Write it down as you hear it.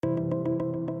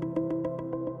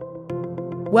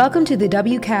Welcome to the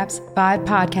WCAPS 5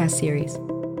 podcast series.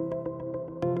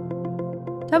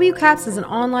 WCAPS is an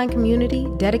online community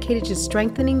dedicated to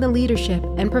strengthening the leadership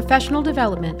and professional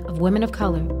development of women of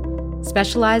color,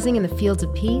 specializing in the fields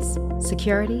of peace,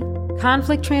 security,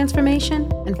 conflict transformation,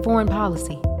 and foreign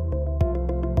policy.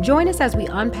 Join us as we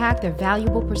unpack their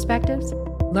valuable perspectives,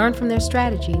 learn from their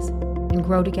strategies, and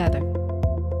grow together.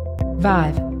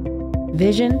 VIVE: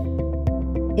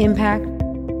 Vision, Impact,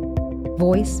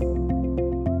 Voice,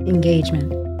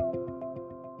 Engagement.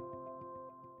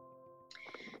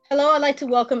 Hello, I'd like to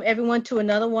welcome everyone to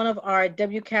another one of our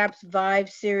WCAPS VIVE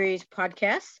series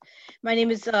podcasts. My name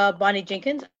is Bonnie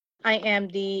Jenkins. I am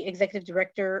the Executive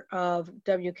Director of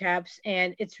WCAPS,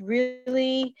 and it's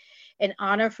really an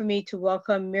honor for me to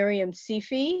welcome Miriam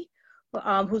Sifi,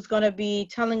 who's going to be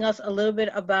telling us a little bit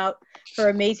about her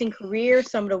amazing career,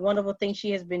 some of the wonderful things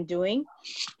she has been doing.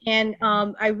 And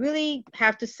I really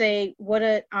have to say what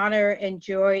an honor and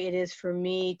joy it is for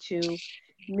me to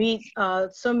meet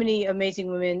so many amazing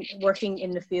women working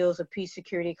in the fields of peace,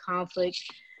 security, conflict,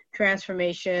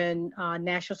 transformation,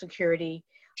 national security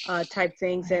type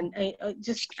things. And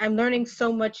I'm learning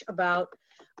so much about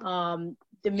the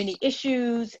many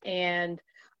issues and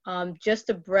just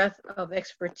the breadth of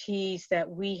expertise that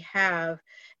we have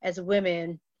as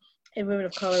women and women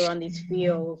of color on these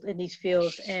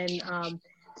fields, and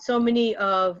so many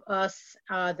of us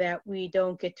that we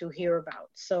don't get to hear about.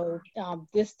 So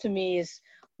this to me is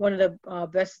one of the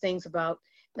best things about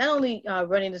not only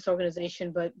running this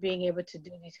organization, but being able to do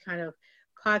these kind of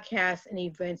podcasts and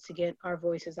events to get our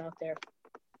voices out there.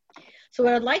 So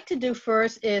what I'd like to do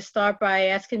first is start by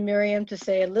asking Miriam to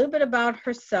say a little bit about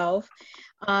herself.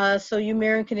 So you,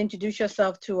 Miriam, can introduce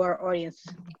yourself to our audience.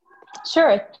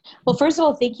 Sure. Well, first of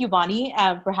all, thank you, Bonnie,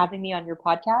 for having me on your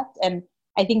podcast. And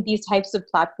I think these types of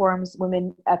platforms,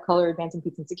 Women of Color Advancing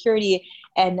Peace and Security,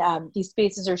 and these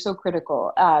spaces are so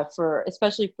critical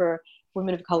especially for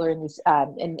women of color in these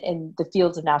in the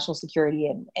fields of national security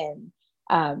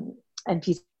and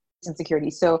peace and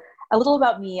security. So a little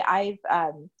about me. I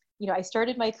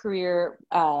started my career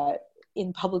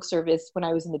in public service when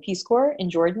I was in the Peace Corps in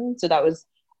Jordan. So that was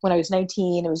when I was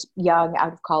 19. I was young,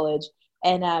 out of college,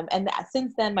 and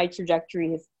since then my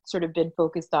trajectory has sort of been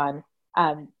focused on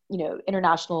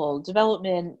international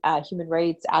development, human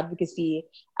rights, advocacy.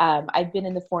 I've been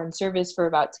in the foreign service for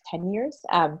about 10 years,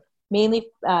 mainly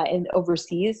in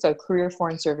overseas, so career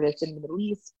foreign service in the Middle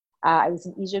East. I was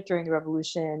in Egypt during the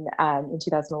revolution in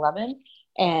 2011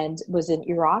 and was in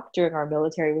Iraq during our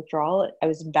military withdrawal. I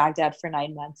was in Baghdad for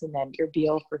 9 months and then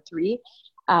Erbil for 3.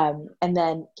 And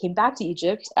then came back to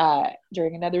Egypt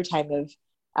during another time of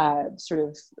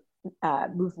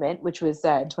movement, which was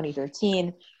in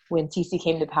 2013 when Sisi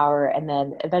came to power, and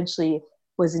then eventually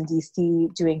was in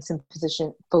DC doing some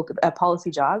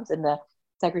policy jobs in the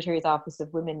Secretary's Office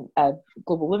of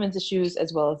Global Women's Issues,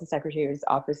 as well as the Secretary's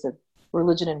Office of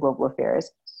Religion and Global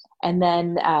Affairs. And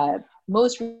then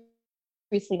most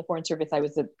recently in the Foreign Service, I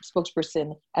was a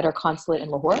spokesperson at our consulate in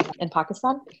Lahore in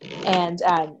Pakistan.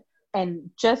 And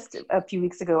just a few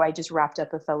weeks ago, I just wrapped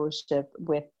up a fellowship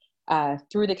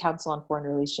through the Council on Foreign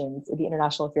Relations, the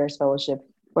International Affairs Fellowship,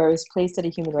 where I was placed at a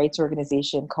human rights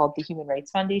organization called the Human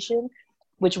Rights Foundation,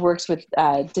 which works with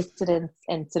dissidents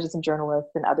and citizen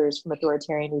journalists and others from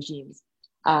authoritarian regimes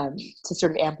to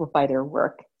sort of amplify their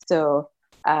work. So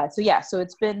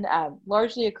it's been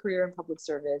largely a career in public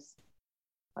service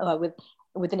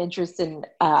with an interest in,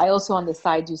 I also on the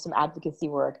side do some advocacy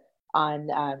work on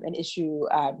an issue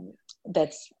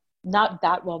that's not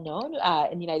that well known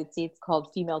in the United States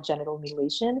called female genital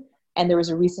mutilation. And there was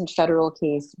a recent federal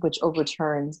case which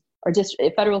overturned,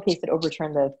 a federal case that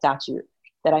overturned the statute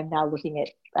that I'm now looking at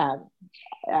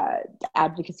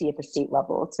advocacy at the state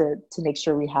level to make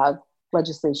sure we have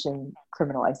legislation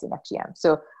criminalizing FGM.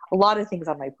 So a lot of things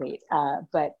on my plate,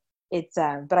 but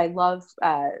I love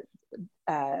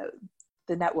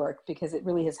the network because it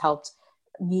really has helped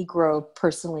me grow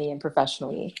personally and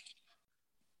professionally.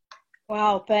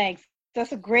 Wow, thanks.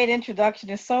 That's a great introduction.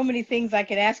 There's so many things I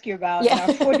could ask you about in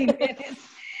our 40 minutes.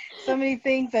 So many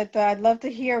things that I'd love to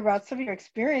hear about some of your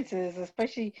experiences,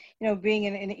 especially, being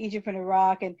in Egypt and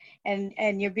Iraq,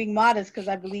 and you're being modest because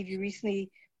I believe you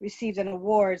recently received an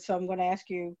award. So I'm going to ask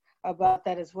you about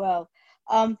that as well.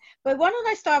 But why don't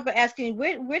I start by asking,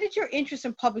 where did your interest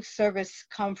in public service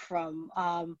come from?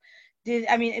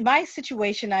 In my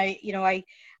situation,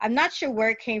 I'm not sure where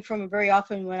it came from. And very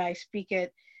often when I speak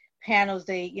at panels,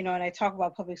 and I talk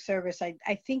about public service,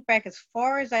 I think back as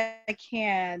far as I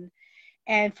can.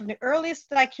 And from the earliest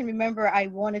that I can remember, I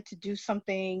wanted to do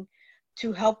something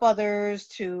to help others,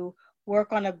 to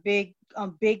work on big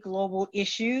global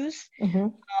issues. Mm-hmm.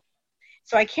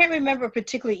 So I can't remember a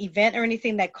particular event or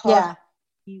anything that caused Yeah.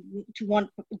 you to want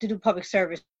to do public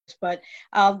service. But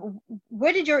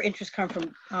where did your interest come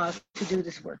from to do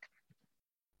this work?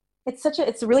 It's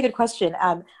a really good question.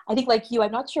 I think like you,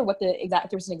 I'm not sure what if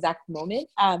there's an exact moment.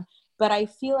 But I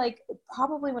feel like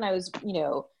probably when I was,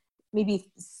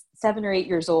 maybe 7 or 8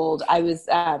 years old, I was,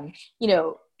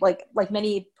 like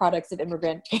many products of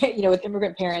immigrant, with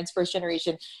immigrant parents, first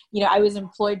generation, I was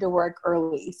employed to work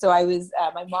early. So I was,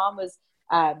 my mom was,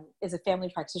 is a family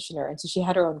practitioner. And so she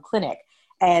had her own clinic.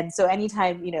 And so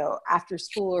anytime, after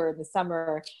school or in the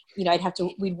summer,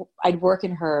 I'd work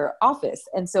in her office.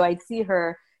 And so I'd see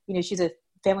her, she's a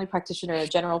family practitioner, a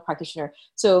general practitioner.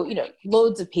 So,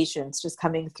 loads of patients just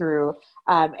coming through.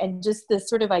 And just this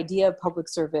sort of idea of public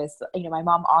service, my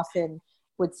mom often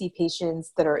would see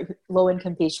patients that are low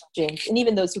income patients, and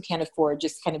even those who can't afford,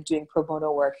 just kind of doing pro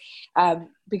bono work,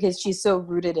 because she's so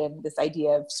rooted in this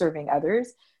idea of serving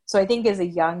others. So I think as a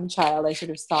young child, I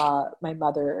sort of saw my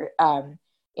mother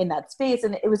in that space.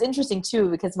 And it was interesting too,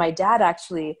 because my dad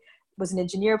actually was an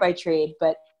engineer by trade,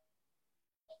 but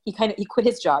he quit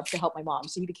his job to help my mom.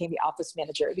 So he became the office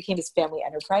manager. It became his family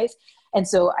enterprise. And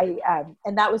so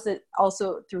and that was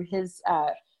also through his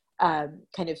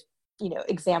kind of,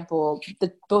 example,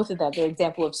 both of them, their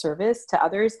example of service to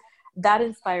others, that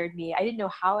inspired me. I didn't know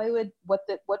how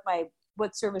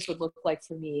what service would look like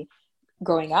for me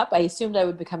growing up. I assumed I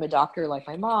would become a doctor like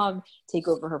my mom, take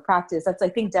over her practice. That's, I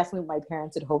think, definitely what my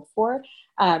parents had hoped for.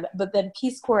 But then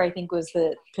Peace Corps, I think, was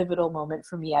the pivotal moment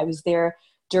for me. I was there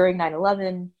during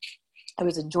 9/11. I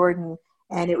was in Jordan,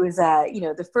 and it was,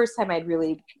 the first time I'd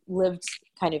really lived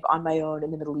kind of on my own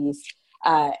in the Middle East.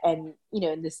 And,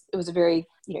 it was a very,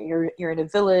 you're in a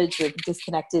village, you're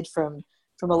disconnected from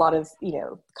a lot of,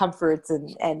 comforts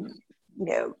and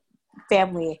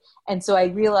family. And so I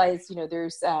realized,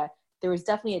 there was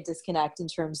definitely a disconnect in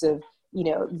terms of,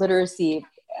 literacy,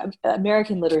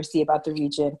 American literacy about the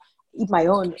region, my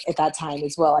own at that time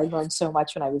as well. I learned so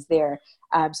much when I was there.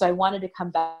 So I wanted to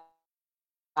come back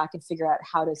and figure out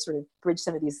how to sort of bridge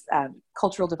some of these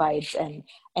cultural divides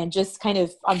and just kind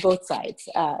of on both sides.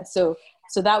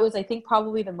 So that was, I think,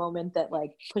 probably the moment that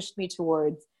like pushed me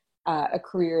towards a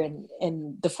career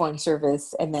in the Foreign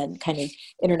Service and then kind of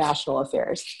international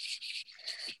affairs.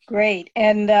 Great.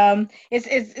 And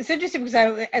it's interesting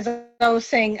because as I was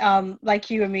saying, like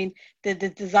you, I mean, the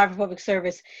desire for public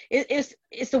service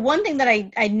it's the one thing that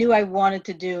I knew I wanted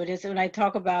to do. It is when I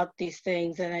talk about these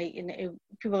things and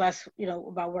people ask,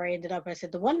 about where I ended up. I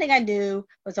said, the one thing I knew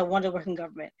was I wanted to work in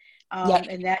government. Yep.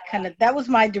 And that was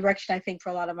my direction, I think, for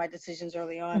a lot of my decisions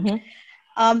early on.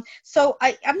 Mm-hmm. So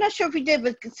I'm not sure if we did,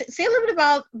 but say a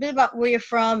little bit about where you're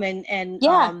from and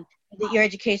your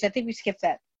education. I think we skipped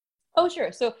that. Oh,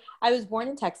 sure. So I was born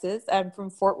in Texas. I'm from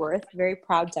Fort Worth, very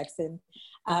proud Texan.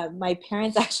 My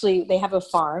parents actually, they have a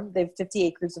farm. They have 50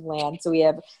 acres of land. So we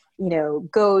have,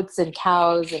 goats and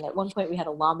cows. And at one point we had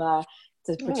a llama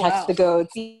to protect the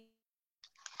goats.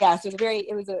 Yeah. So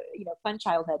it was a fun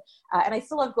childhood. And I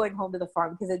still love going home to the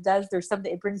farm because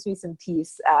it brings me some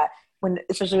peace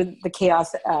especially with the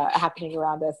chaos happening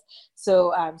around us.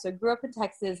 So I grew up in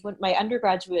Texas. When my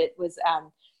undergraduate was,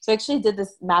 so I actually did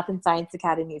this math and science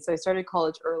academy. So I started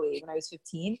college early when I was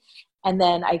 15. And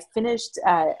then I finished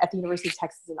at the University of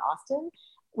Texas in Austin,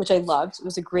 which I loved. It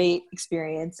was a great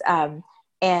experience.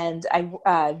 And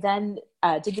I then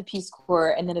did the Peace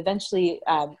Corps and then eventually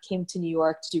came to New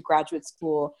York to do graduate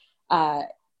school at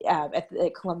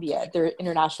Columbia, their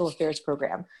International Affairs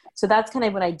program. So that's kind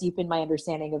of when I deepened my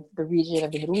understanding of the region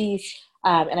of the Middle East.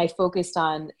 And I focused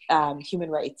on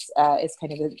human rights as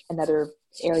kind of another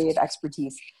area of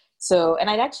expertise. So, and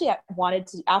I'd actually wanted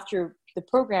to, after the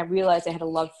program, realized I had a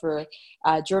love for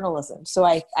journalism. So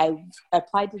I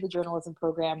applied to the journalism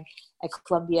program at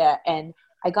Columbia and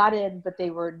I got in, but they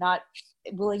were not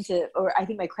willing to, or I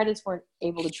think my credits weren't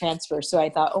able to transfer. So I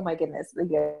thought, oh my goodness,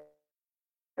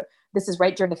 this is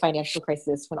right during the financial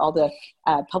crisis when all the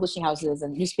publishing houses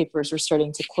and newspapers were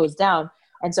starting to close down.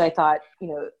 And so I thought,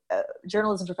 a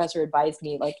journalism professor advised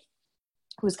me,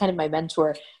 who was kind of my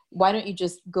mentor, why don't you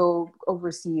just go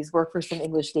overseas, work for some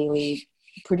English daily,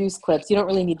 produce clips. You don't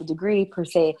really need the degree per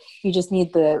se. You just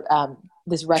need the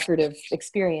this record of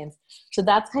experience. So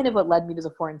that's kind of what led me to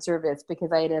the Foreign Service,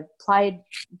 because I had applied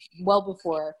well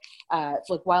before,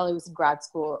 while I was in grad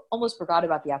school, almost forgot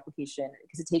about the application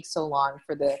because it takes so long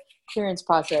for the clearance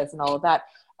process and all of that.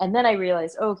 And then I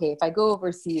realized, okay, if I go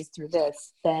overseas through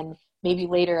this, then maybe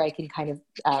later I can kind of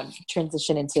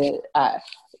transition into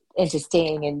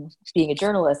staying and being a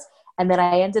journalist. And then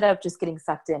I ended up just getting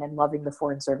sucked in and loving the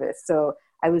Foreign Service. So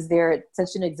I was there at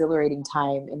such an exhilarating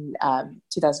time in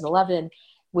 2011.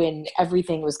 when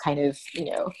everything was kind of,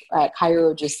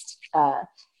 Cairo just,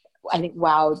 I think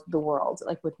wowed the world,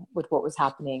 like with what was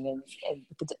happening and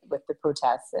with the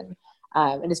protests, and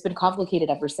it's been complicated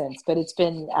ever since. But it's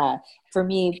been for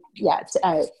me,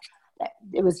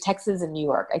 it was Texas and New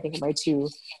York. I think my two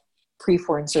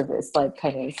pre-foreign service like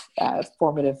kind of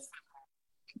formative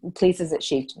places that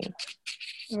shaped me.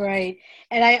 Right,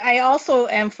 and I also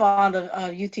am fond of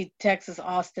UT Texas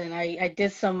Austin. I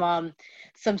did some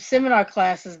seminar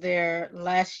classes there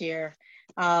last year.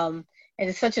 And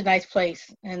it's such a nice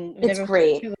place, and it's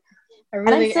great.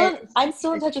 I'm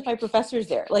still in touch with my professors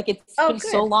there. Like it's been good.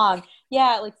 So long.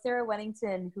 Yeah, like Sarah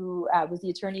Wennington, who was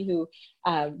the attorney who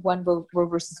won Roe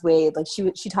versus Wade. Like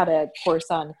she taught a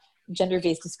course on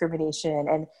gender-based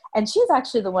discrimination, and she's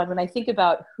actually the one when I think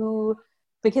about who.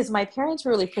 Because my parents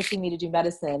were really pushing me to do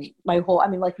medicine.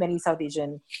 Like many South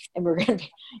Asian immigrant,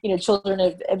 children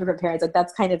of immigrant parents, like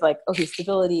that's kind of like, okay,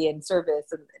 stability and service,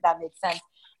 and that makes sense.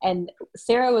 And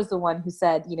Sarah was the one who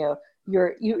said,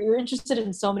 you're interested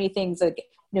in so many things, like,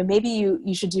 maybe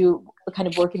you should do a kind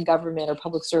of work in government or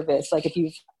public service. Like have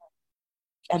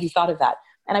you thought of that?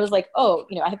 And I was like, oh,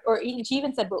 she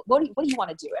even said, well, what do you want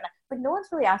to do? And like, no one's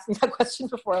really asked me that question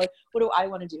before. Like, what do I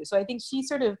want to do? So I think she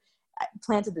sort of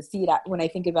planted the seed when I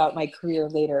think about my career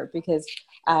later, because,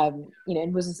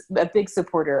 and was a big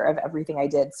supporter of everything I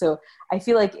did. So I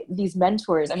feel like these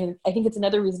mentors, I think it's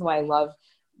another reason why I love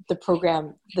the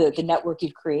program, the network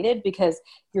you've created, because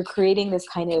you're creating this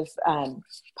kind of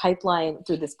pipeline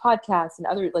through this podcast and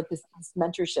other, like this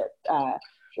mentorship.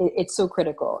 It's so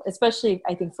critical, especially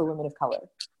I think for women of color.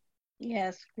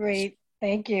 Yes. Great.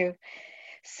 Thank you.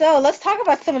 So let's talk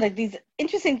about some of these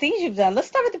interesting things you've done. Let's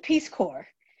start with the Peace Corps.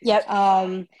 Yep.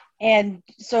 And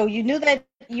so you knew that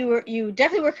you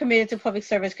definitely were committed to public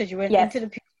service because you went into the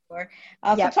Peace Corps.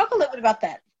 So talk a little bit about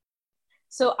that.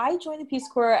 So I joined the Peace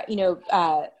Corps,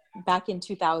 back in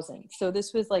 2000. So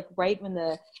this was like right when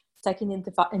the second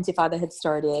Intifada had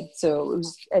started. So it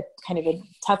was a kind of a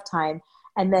tough time.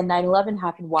 And then 9/11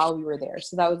 happened while we were there.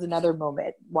 So that was another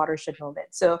watershed moment.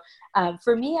 So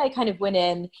for me, I kind of went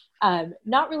in,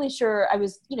 not really sure. I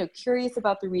was, curious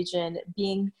about the region,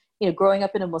 being, growing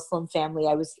up in a Muslim family.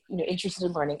 I was, interested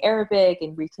in learning Arabic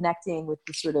and reconnecting with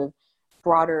the sort of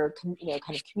broader,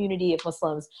 kind of community of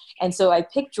Muslims. And so I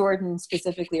picked Jordan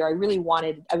specifically, or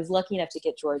I was lucky enough to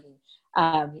get Jordan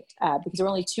because there were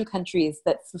only two countries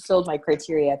that fulfilled my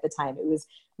criteria at the time. It was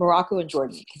Morocco and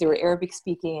Jordan, because they were Arabic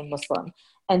speaking and Muslim.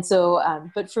 And so,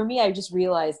 but for me, I just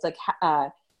realized like,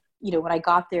 when I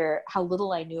got there, how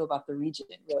little I knew about the region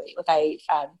really. Like I,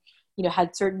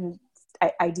 had certain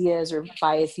ideas or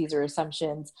biases or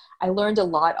assumptions. I learned a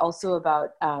lot also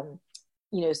about,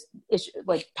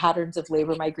 like patterns of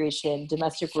labor migration,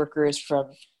 domestic workers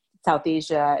from South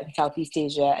Asia and Southeast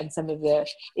Asia, and some of the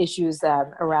issues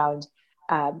around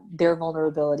their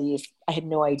vulnerabilities. I had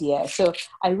no idea. So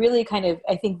I really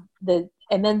I think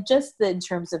in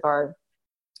terms of our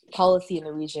policy in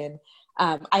the region,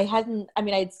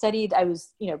 I'd studied, I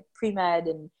was, pre-med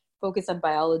and focused on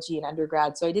biology in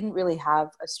undergrad. So I didn't really have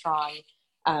a strong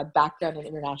background in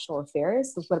international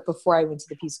affairs before I went to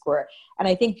the Peace Corps. And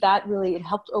I think that really, it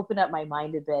helped open up my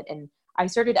mind a bit. And I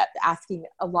started asking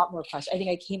a lot more questions. I think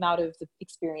I came out of the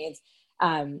experience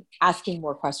asking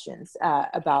more questions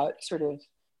about sort of,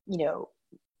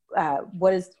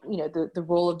 what is, the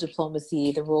role of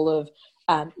diplomacy, the role of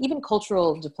even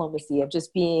cultural diplomacy, of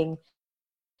just being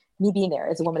there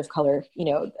as a woman of color.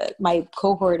 My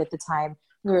cohort at the time,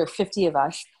 there were 50 of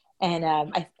us, and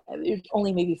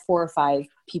only maybe 4 or 5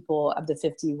 people of the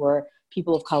 50 were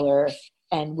people of color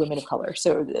and women of color.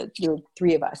 So there were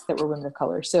 3 of us that were women of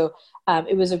color. So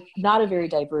it was not a very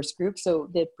diverse group. So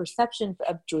the perception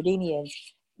of Jordanians,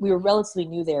 we were relatively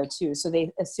new there too. So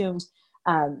they assumed,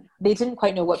 they didn't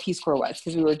quite know what Peace Corps was,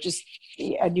 because we were just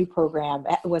a new program.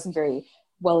 It wasn't very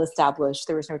well established.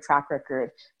 There was no track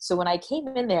record. So when I came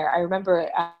in there, I remember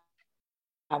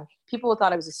people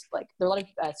thought I was just like, there were a lot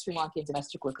of Sri Lankan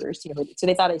domestic workers, so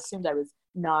they thought I assumed I was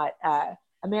not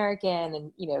American,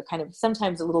 and, kind of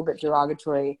sometimes a little bit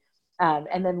derogatory.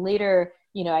 And then later,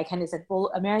 I kind of said, well,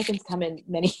 Americans come in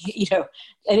many,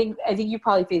 I think you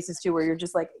probably face this too, where you're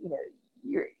just like,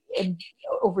 you're in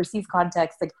overseas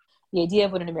context, like the idea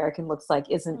of what an American looks like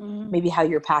isn't maybe how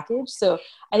you're packaged. So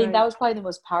I think that was probably the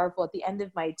most powerful. At the end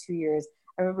of my 2 years,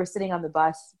 I remember sitting on the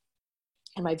bus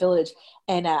in my village,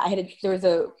 and there was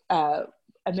a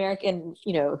American,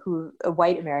 a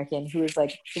white American who was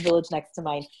like the village next to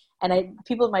mine. And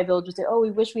people in my village would say, oh,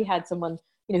 we wish we had someone,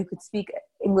 who could speak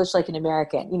English like an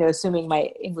American, assuming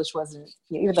my English wasn't,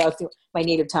 even though it's my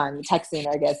native tongue, Texan,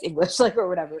 I guess, English, like, or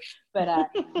whatever. But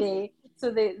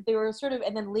so they were sort of,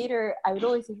 and then later I would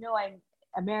always say, no, I'm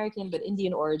American, but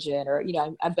Indian origin, or, you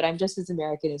know, but I'm just as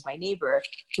American as my neighbor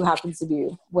who happens to be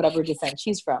whatever descent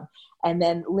she's from. And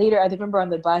then later, I remember on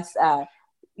the bus,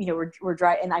 you know, we're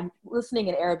driving and I'm listening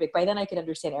in Arabic. By then I could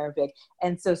understand Arabic.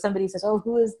 And so somebody says, oh,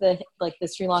 who is the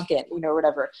Sri Lankan, you know, or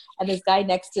whatever. And the guy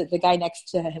next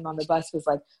to him on the bus was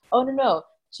like, oh, no,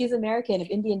 she's American of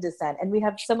Indian descent. And we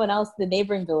have someone else in the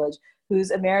neighboring village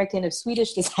who's American of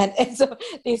Swedish descent. And so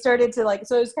they started to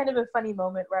so it was kind of a funny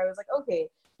moment where I was like, okay,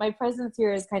 my presence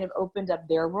here has kind of opened up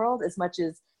their world as much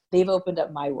as they've opened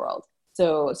up my world.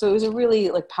 So it was a really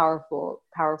powerful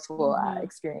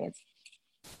experience.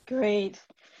 Great.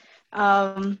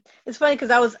 It's funny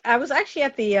because I was actually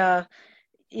at the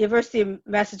University of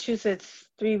Massachusetts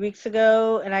 3 weeks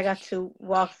ago, and I got to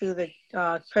walk through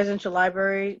the presidential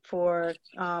library for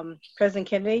President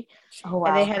Kennedy. Oh, wow.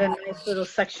 And they had a nice little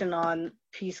section on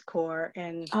Peace Corps.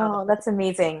 And that's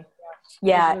amazing.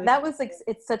 Yeah, really that was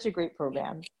it's such a great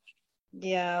program.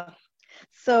 Yeah.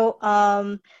 So,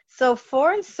 so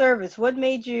foreign service, what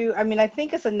made you, I mean, I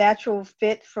think it's a natural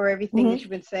fit for everything that you've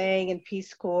been saying in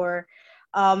Peace Corps.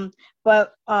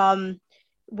 But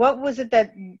what was it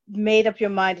that made up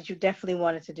your mind that you definitely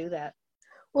wanted to do that?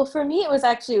 Well, for me, it was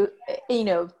actually, you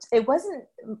know, it wasn't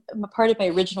a part of my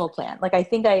original plan. Like, I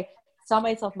think I saw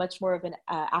myself much more of an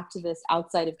activist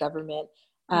outside of government,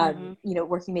 you know,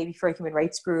 working maybe for a human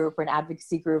rights group or an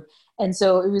advocacy group. And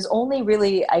so it was only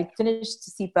really, I finished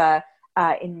SIPA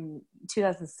in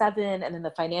 2007, and then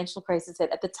the financial crisis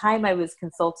hit. At the time, I was a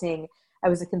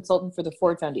consultant for the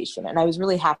Ford Foundation, and I was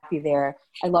really happy there.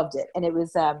 I loved it. And it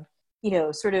was, you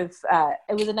know, sort of,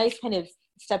 it was a nice kind of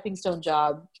stepping stone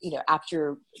job, you know,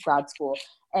 after grad school.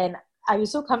 And I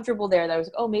was so comfortable there that I was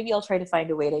like, oh, maybe I'll try to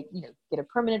find a way to, you know, get a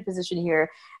permanent position here.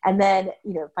 And then,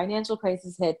 you know, financial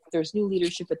crisis hit. There's new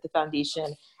leadership at the foundation.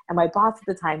 And my boss at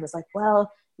the time was like,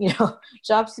 well, you know,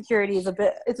 job security is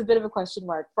it's a bit of a question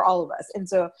mark for all of us. And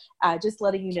so just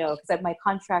letting you know, because my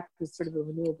contract was sort of a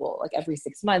renewable, like every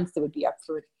 6 months, it would be up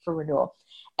for renewal.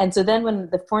 And so then when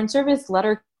the Foreign Service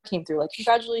letter came through, like,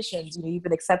 congratulations, you know, you've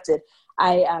been accepted.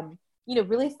 You know,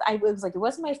 really, I was like, it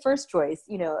wasn't my first choice,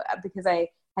 you know, because I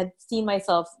had seen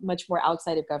myself much more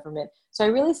outside of government. So I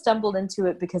really stumbled into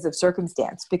it because of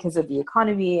circumstance, because of the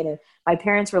economy. And my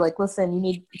parents were like, listen, you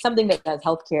need something that has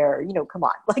healthcare, you know, come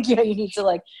on, like, you know, you need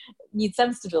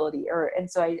some stability. And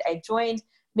so I joined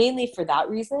mainly for that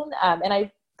reason. And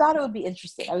I thought it would be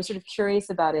interesting. I was sort of curious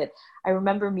about it. I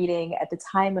remember meeting at the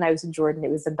time when I was in Jordan,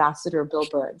 it was Ambassador Bill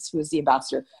Burns, who was the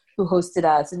ambassador who hosted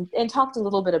us and talked a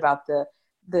little bit about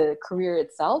the career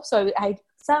itself. So I had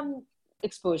some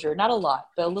exposure, not a lot,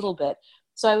 but a little bit.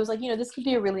 So I was like, you know, this could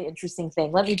be a really interesting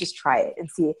thing. Let me just try it and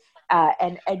see.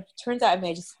 And it turns out, I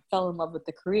mean, I just fell in love with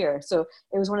the career. So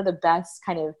it was one of the best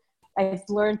kind of, I've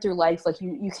learned through life, like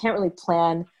you can't really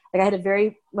plan. Like, I had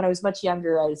when I was much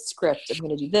younger, I had a script. I'm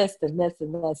going to do this, then this,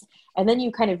 and this. And then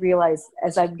you kind of realize,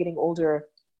 as I'm getting older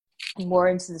and more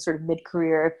into the sort of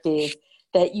mid-career phase,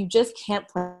 that you just can't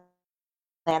plan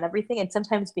everything. And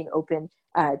sometimes being open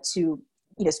to, you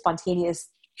know, spontaneous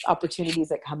opportunities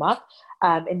that come up,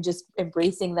 and just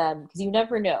embracing them, because you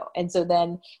never know. And so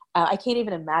then I can't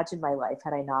even imagine my life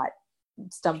had I not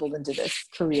stumbled into this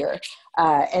career.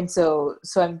 And so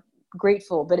I'm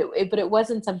grateful, but it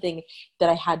wasn't something that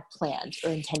I had planned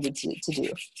or intended to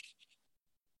do.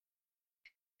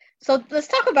 So let's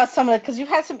talk about some of it, because you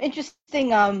had some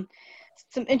interesting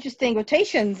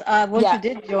rotations once you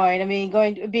did join. I mean,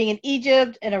 being in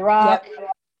Egypt and Iraq,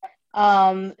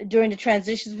 during the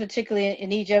transitions, particularly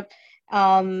in Egypt,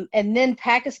 and then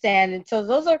Pakistan. And so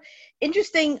those are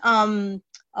interesting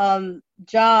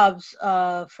jobs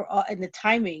and the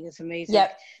timing is amazing.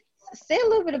 Yep. Say a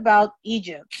little bit about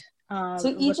Egypt.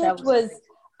 So Egypt was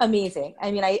amazing.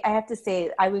 I mean, I have to say,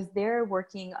 I was there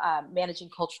working, managing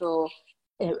cultural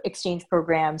exchange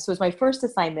programs. So it was my first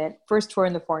assignment, first tour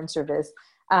in the Foreign Service.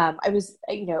 I was,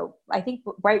 you know, I think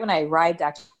right when I arrived,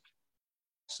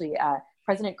 actually,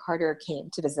 President Carter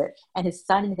came to visit, and his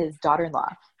son and his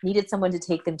daughter-in-law needed someone to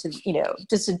take them to, you know,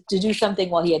 just to do something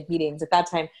while he had meetings. At that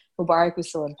time, Mubarak was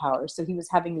still in power. So he was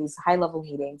having these high-level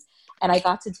meetings, and I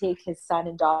got to take his son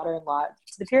and daughter-in-law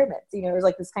to the pyramids. You know, it was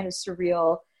like this kind of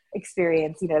surreal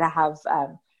experience, you know, to have,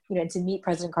 you know, to meet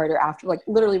President Carter after, like,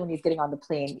 literally when he's getting on the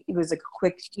plane. It was a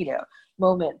quick, you know,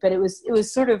 moment, but it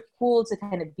was sort of cool to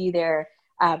kind of be there.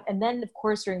 And then, of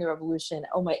course, during the revolution,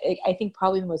 I think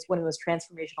probably was one of the most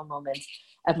transformational moments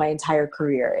of my entire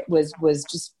career. It was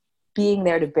just being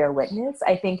there to bear witness.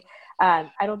 I think,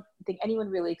 I don't think anyone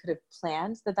really could have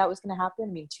planned that was going to happen.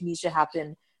 I mean, Tunisia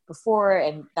happened before,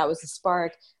 and that was the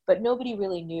spark. But nobody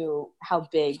really knew how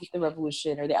big the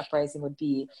revolution or the uprising would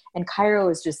be. And Cairo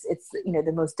is just, it's,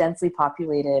 the most densely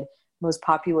populated, most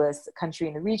populous country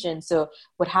in the region. So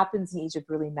what happens in Egypt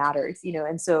really matters,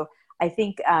 and so I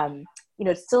think,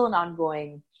 it's still an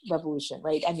ongoing revolution,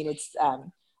 right? I mean, it's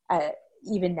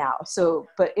even now. So,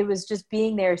 but it was just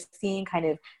being there, seeing kind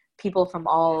of people from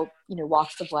all,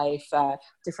 walks of life,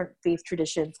 different faith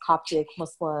traditions, Coptic,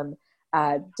 Muslim,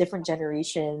 different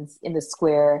generations in the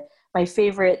square. My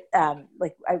favorite, I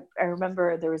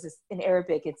remember there was this in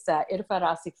Arabic, it's Irfa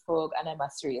rasik fog ana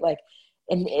Masri,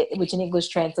 which in English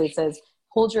translates as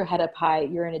hold your head up high,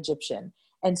 you're an Egyptian.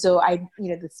 And so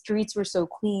the streets were so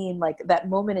clean, like that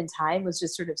moment in time was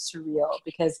just sort of surreal,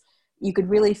 because you could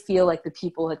really feel like the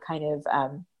people had kind of,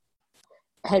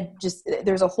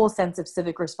 there's a whole sense of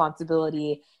civic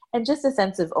responsibility and just a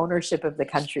sense of ownership of the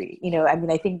country.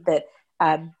 I think that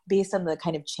based on the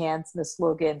kind of chants and the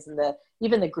slogans and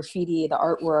even the graffiti, the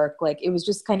artwork, like it was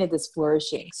just kind of this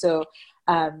flourishing. So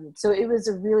it was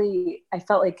I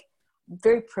felt like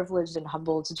very privileged and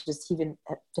humbled to just even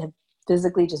have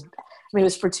physically it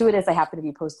was fortuitous I happened to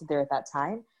be posted there at that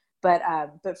time. But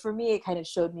for me, it kind of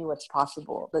showed me what's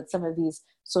possible, that some of these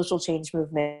social change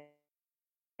movements,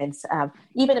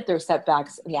 even if there are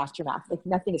setbacks in the aftermath, like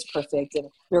nothing is perfect. And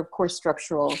there are, of course,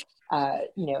 structural,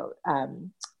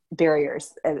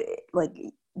 barriers,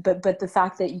 but the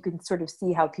fact that you can sort of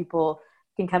see how people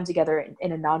can come together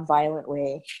in a nonviolent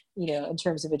way, in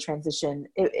terms of a transition,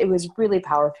 it was really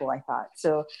powerful, I thought.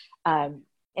 So,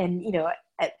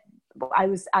 I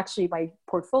was actually, my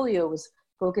portfolio was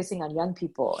focusing on young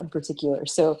people in particular.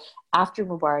 So after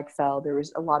Mubarak fell, there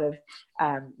was a lot of,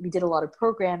 we did a lot of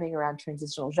programming around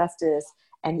transitional justice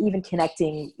and even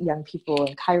connecting young people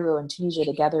in Cairo and Tunisia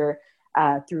together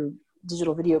through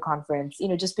digital video conference,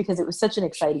 just because it was such an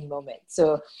exciting moment.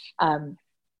 So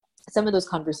some of those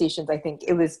conversations, I think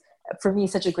it was, for me,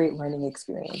 such a great learning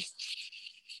experience.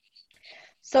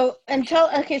 So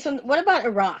what about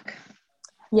Iraq?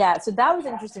 Yeah, so that was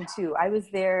interesting too. I was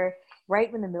there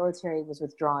right when the military was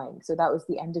withdrawing. So that was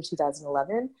the end of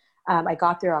 2011. I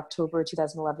got there October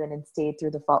 2011 and stayed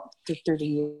through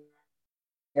the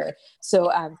year. So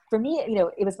for me,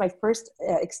 it was my first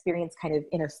experience kind of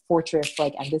in a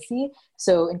fortress-like embassy.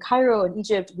 So in Cairo and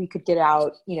Egypt, we could get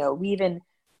out, we even,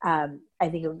 I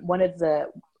think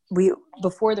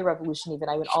before the revolution even,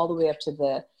 I went all the way up to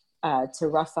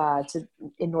Rafah,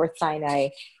 in North Sinai.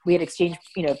 We had exchange,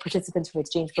 participants from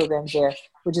exchange programs there,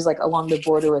 which is like along the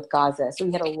border with Gaza. So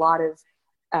we had a lot of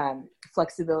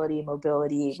flexibility,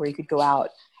 mobility, where you could go out.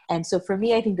 And so for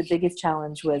me, I think the biggest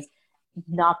challenge was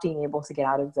not being able to get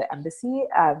out of the embassy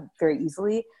very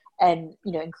easily. And,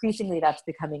 increasingly that's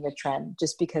becoming a trend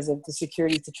just because of the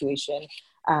security situation,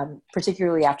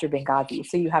 particularly after Benghazi.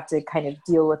 So you have to kind of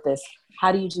deal with this.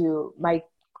 How do you do, my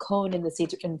cone in the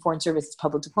State and Foreign Service is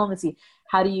public diplomacy.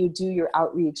 How do you do your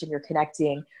outreach and you're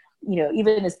connecting,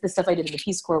 even the stuff I did in the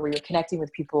Peace Corps, where you're connecting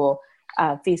with people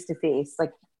face to face,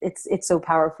 like it's so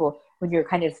powerful when you're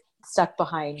kind of stuck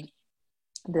behind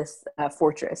this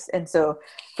fortress. And so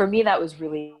for me, that was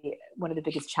really one of the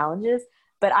biggest challenges.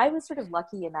 But I was sort of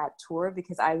lucky in that tour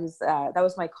because that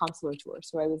was my consular tour.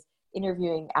 So I was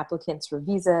interviewing applicants for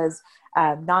visas,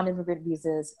 non-immigrant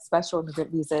visas, special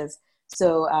immigrant visas.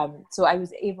 So I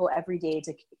was able every day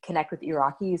to connect with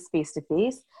Iraqis face to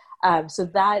face. So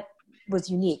that was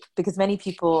unique because many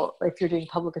people, if you're doing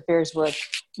public affairs work,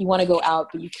 you want to go out,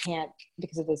 but you can't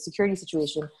because of the security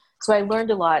situation. So I learned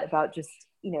a lot about just,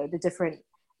 the different,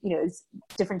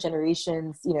 different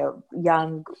generations,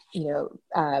 young,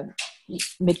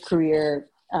 mid-career,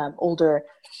 older.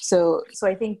 So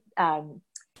I think,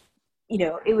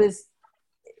 it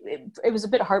was a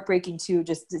bit heartbreaking too,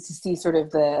 just to see sort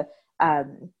of the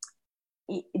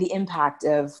impact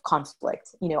of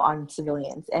conflict, on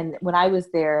civilians. And when I was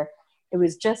there, it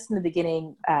was just in the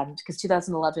beginning, because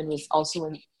 2011 was also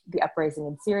when the uprising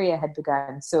in Syria had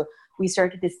begun. So we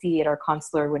started to see at our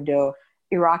consular window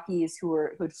Iraqis who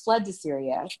had fled to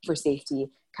Syria for safety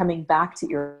coming back to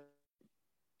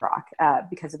Iraq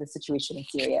because of the situation in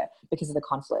Syria, because of the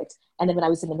conflict. And then when I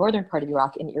was in the northern part of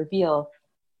Iraq, in Erbil,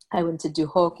 I went to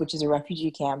Duhok, which is a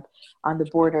refugee camp on the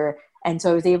border. And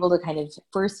so I was able to kind of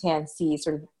firsthand see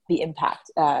sort of the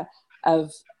impact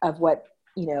of what,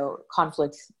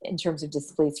 conflict in terms of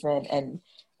displacement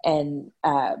and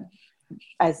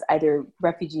as either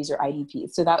refugees or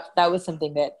IDPs. So that was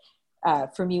something that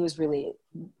for me was really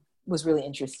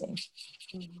interesting.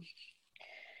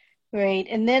 Great.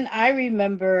 And then I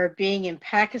remember being in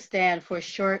Pakistan for a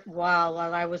short while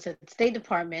I was at the State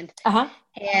Department. Uh-huh.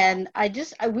 And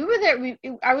we were there.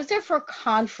 I was there for a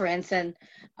conference, and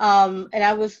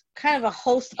I was kind of a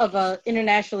host of a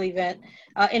international event,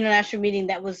 international meeting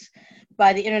that was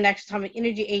by the International Atomic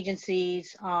Energy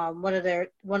Agency's one of the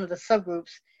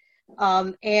subgroups,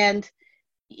 and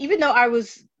even though I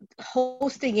was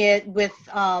hosting it with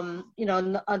some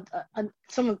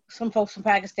folks from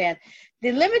Pakistan,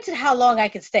 they limited how long I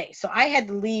could stay. So I had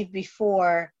to leave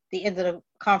before the end of the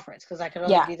conference because I could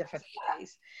only be there for 3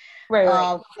 days. Right.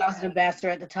 I was an ambassador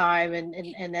at the time,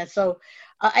 and then so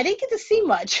I didn't get to see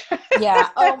much. Yeah.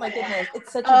 Oh my goodness,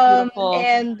 it's such a beautiful.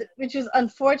 And which was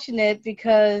unfortunate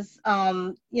because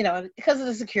because of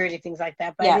the security things like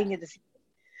that. But I didn't get to see.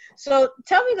 So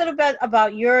tell me a little bit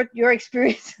about your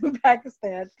experience in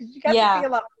Pakistan, because you got to see a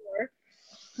lot more.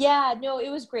 Yeah, no, it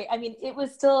was great. I mean, it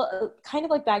was still kind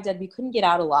of like Baghdad. We couldn't get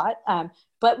out a lot,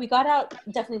 but we got out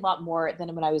definitely a lot more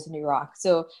than when I was in Iraq.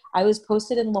 So I was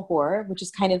posted in Lahore, which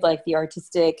is kind of like the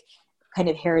artistic kind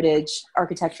of heritage,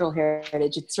 architectural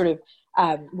heritage. It sort of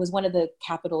was one of the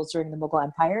capitals during the Mughal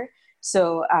Empire.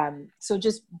 So, so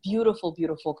just beautiful,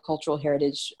 beautiful cultural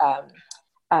heritage.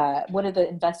 One of the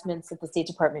investments that the State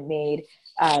Department made,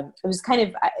 it was kind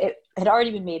of, it had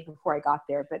already been made before I got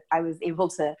there, but I was able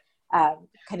to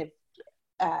kind of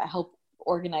help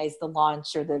organize the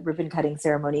launch or the ribbon cutting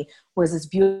ceremony, was this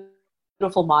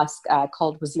beautiful mosque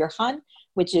called Wazir Khan,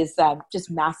 which is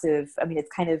just massive. I mean,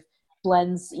 it's kind of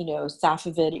blends,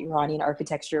 Safavid Iranian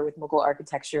architecture with Mughal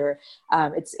architecture.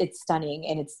 It's stunning,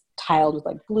 and it's tiled with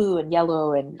like blue and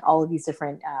yellow and all of these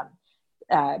different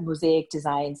mosaic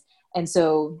designs. And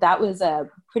so that was a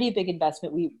pretty big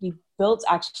investment. We built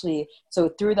actually, so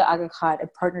through the Aga Khan, a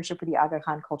partnership with the Aga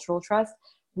Khan Cultural Trust,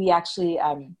 we actually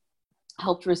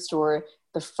helped restore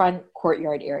the front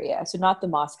courtyard area. So not the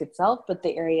mosque itself, but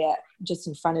the area just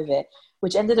in front of it,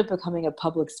 which ended up becoming a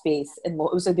public space. And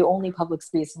it was like the only public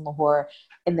space in Lahore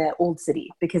in the old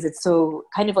city, because it's so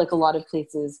kind of like a lot of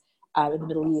places in the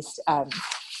Middle East.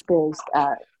 There's,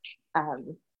 hold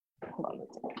on a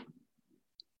second.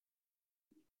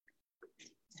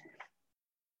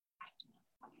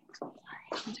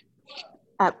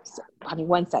 Honey,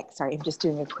 one sec. Sorry, I'm just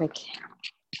doing a quick.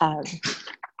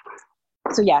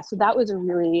 So that was a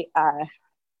really, I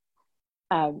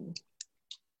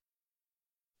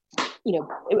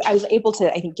was able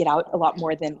to, I think, get out a lot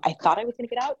more than I thought I was going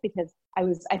to get out, because I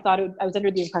was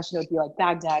under the impression it would be like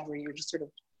Baghdad, where you're just sort of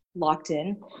locked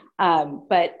in.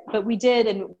 But we did,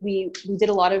 and we did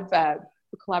a lot of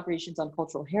collaborations on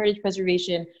cultural heritage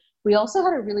preservation. We also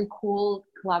had a really cool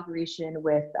collaboration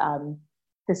with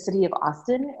the city of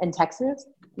Austin in Texas,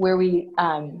 where we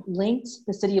linked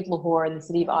the city of Lahore and the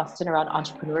city of Austin around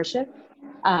entrepreneurship.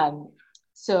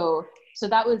 So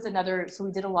that was another, so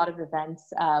we did a lot of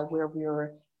events where we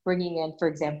were bringing in, for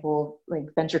example, like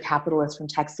venture capitalists from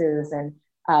Texas and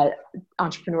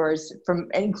entrepreneurs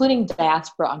including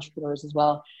diaspora entrepreneurs as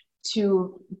well,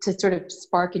 to sort of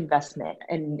spark investment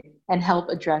and help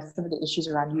address some of the issues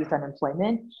around youth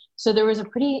unemployment. So there was a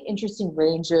pretty interesting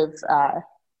range of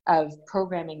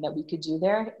programming that we could do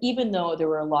there, even though there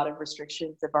were a lot of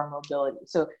restrictions of our mobility.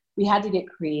 So we had to get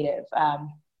creative.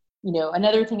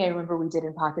 Another thing I remember we did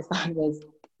in Pakistan was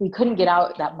we couldn't get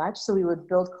out that much. So we would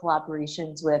build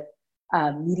collaborations with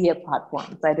media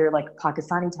platforms, either like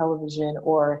Pakistani television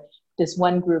or this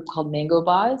one group called Mango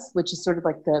Baz, which is sort of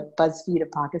like the BuzzFeed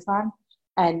of Pakistan.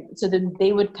 And so then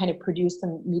they would kind of produce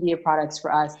some media products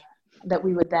for us that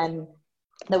would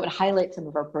highlight some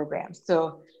of our programs.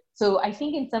 So I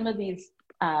think in some of these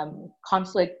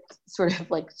conflict sort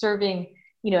of like serving,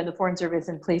 in the Foreign Service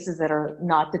in places that are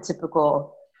not the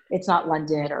typical, it's not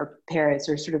London or Paris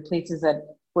or sort of places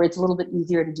where it's a little bit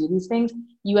easier to do these things,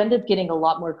 you end up getting a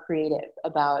lot more creative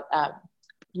about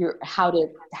how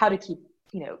to keep,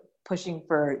 pushing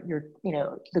for your,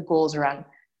 the goals around,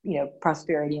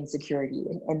 prosperity and security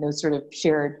and those sort of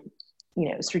shared,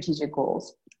 strategic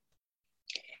goals.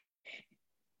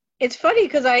 It's funny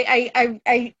because I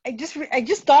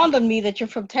just dawned on me that you're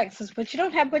from Texas, but you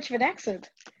don't have much of an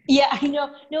accent. Yeah, I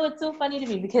know. No, it's so funny to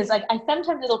me because I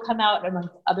sometimes it'll come out amongst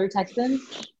other Texans.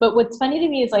 But what's funny to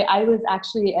me is I was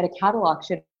actually at a cattle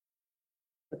auction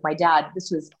with my dad.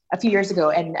 This was a few years ago,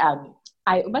 and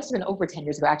it must have been over 10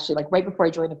 years ago, actually, like right before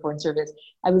I joined the Foreign Service.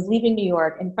 I was leaving New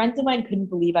York, and friends of mine couldn't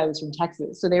believe I was from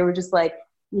Texas. So they were just like,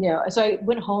 so I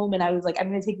went home and I was like, I'm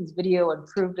going to take this video and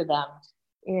prove to them.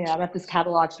 I'm at this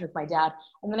cattle auction with my dad.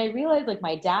 And then I realized like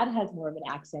my dad has more of an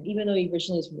accent, even though he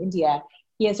originally is from India.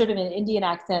 He has sort of an Indian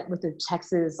accent with the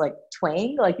Texas like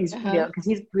twang, like he's, because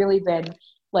he's really been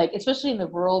like, especially in the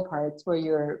rural parts where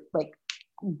you're like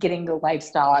getting the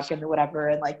livestock and the whatever.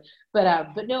 And like, but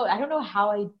no, I don't know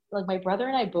how like my brother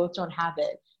and I both don't have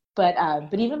it. But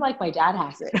even like my dad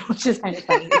has it, which is kind of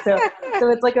funny. So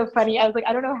it's like a funny, I was like,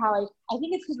 I don't know how I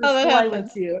think it's because the school I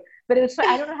went to, but it was,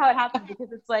 I don't know how it happened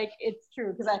because it's like, it's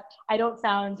true. Because I don't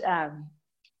sound,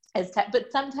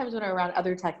 but sometimes when I'm around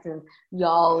other Texans,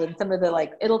 y'all, and some of the,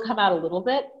 like, it'll come out a little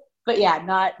bit, but yeah,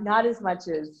 not as much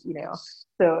as,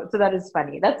 so that is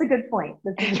funny. That's a good point.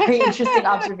 That's a very interesting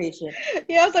observation.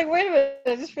 Yeah, I was like, wait a minute,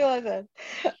 I just realized that.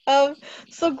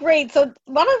 So great. So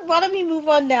why don't we move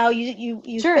on now? You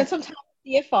Sure. spent some time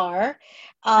at CFR,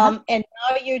 and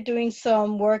now you're doing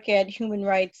some work at Human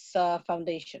Rights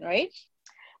Foundation, right?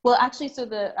 Well, actually, so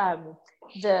the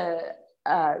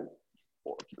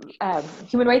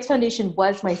Human Rights Foundation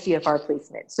was my CFR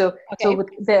placement. So with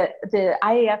the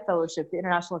IAF Fellowship, the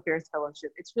International Affairs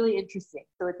Fellowship, it's really interesting.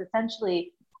 So it's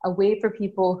essentially a way for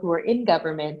people who are in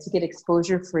government to get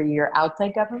exposure for a year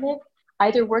outside government,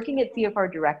 either working at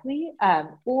CFR directly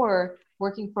or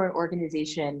working for an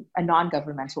organization, a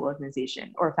non-governmental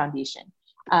organization or a foundation.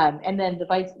 And then the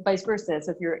vice versa.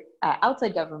 So if you're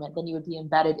outside government, then you would be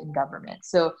embedded in government.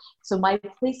 So my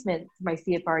placement for my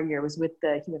CFR year was with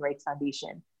the Human Rights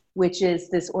Foundation, which is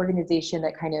this organization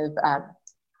that kind of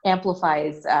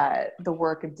amplifies the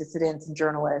work of dissidents and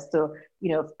journalists. So,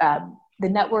 the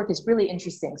network is really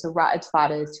interesting. So Ra'ad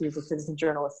Fattah, who is a citizen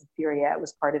journalist in Syria,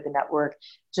 was part of the network.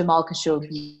 Jamal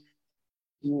Khashoggi,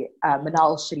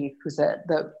 Manal Sharif, who's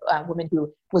the woman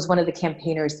who was one of the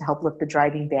campaigners to help lift the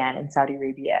driving ban in Saudi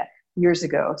Arabia years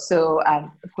ago. So,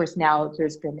 of course, now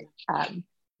there's been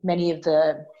many of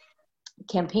the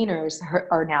campaigners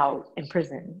are now in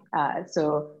prison.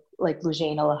 So, like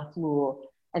Loujain al-Hathloul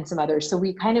and some others. So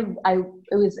it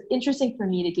was interesting for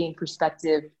me to gain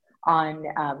perspective on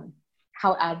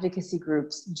how advocacy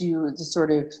groups do the sort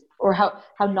of, or how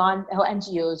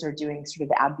NGOs are doing sort of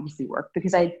the advocacy work,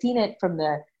 because I had seen it from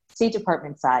the State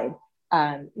Department side.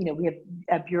 We have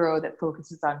a bureau that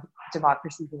focuses on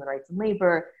democracy, human rights, and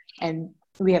labor, and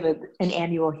we have an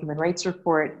annual human rights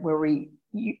report where we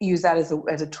use that as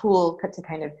a tool to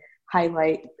kind of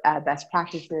highlight best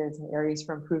practices and areas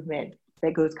for improvement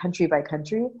that goes country by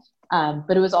country.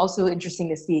 But it was also interesting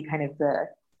to see kind of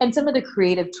and some of the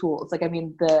creative tools. Like,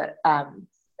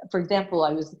 for example,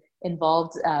 I was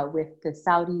involved with the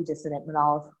Saudi dissident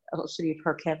Manal al-Sharif,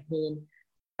 her campaign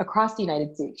across the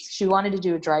United States. She wanted to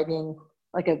do a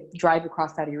drive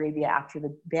across Saudi Arabia after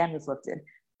the ban was lifted.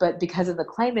 But because of the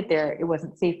climate there, it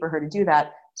wasn't safe for her to do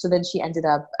that. So then she ended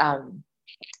up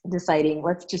deciding,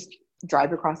 let's just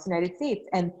drive across the United States.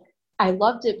 And I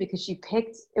loved it because she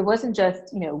picked, it wasn't just,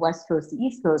 West Coast to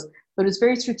East Coast, but it was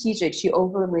very strategic. She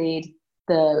overlaid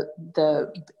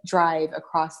the drive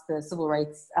across the civil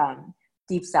rights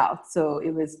deep South. So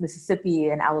it was Mississippi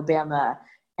and Alabama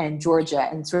and Georgia,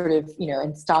 and sort of,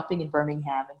 and stopping in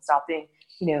Birmingham and stopping,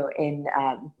 in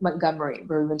Montgomery,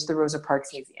 where we went to the Rosa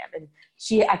Parks Museum. And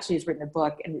she actually has written a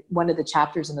book, and one of the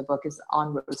chapters in the book is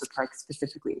on Rosa Parks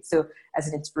specifically, so as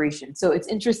an inspiration. So it's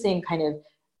interesting kind of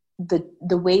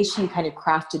the way she kind of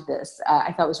crafted this,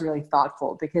 I thought was really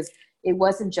thoughtful, because it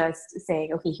wasn't just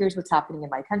saying, okay, here's what's happening in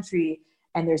my country,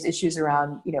 and there's issues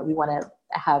around, we want to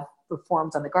have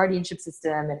reforms on the guardianship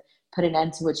system and put an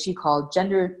end to what she called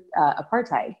gender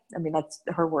apartheid. That's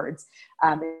her words.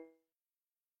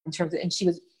 In terms of, and she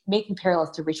was making parallels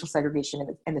to racial segregation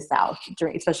in the South,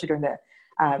 especially during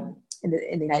in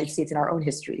the United States in our own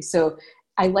history. So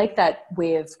I like that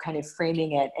way of kind of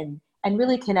framing it and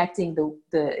really connecting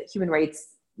the human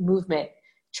rights movement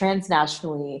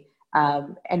transnationally,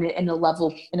 and in a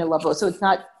level. So it's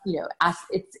not,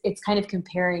 it's kind of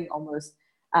comparing almost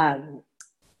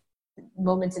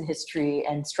moments in history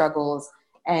and struggles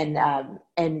and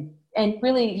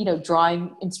really,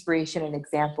 drawing inspiration and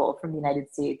example from the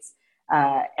United States,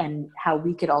 and how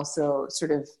we could also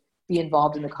sort of be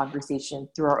involved in the conversation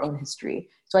through our own history.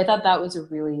 So I thought that was a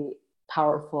really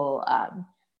powerful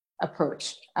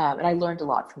approach, and I learned a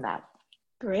lot from that.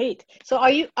 Great. So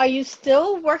are you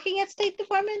still working at State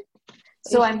Department?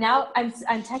 So I'm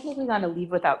technically on a leave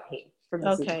without pay from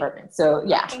the State Department. So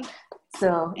yeah. Okay.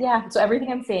 So yeah. So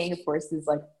everything I'm saying, of course, is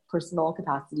like personal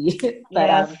capacity. But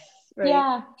yes, right.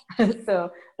 Yeah.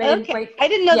 So okay. I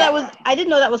didn't know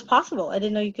that was possible. I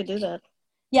didn't know you could do that.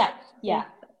 Yeah. Yeah.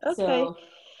 Okay. So,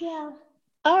 yeah.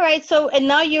 All right. So, and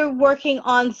now you're working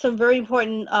on some very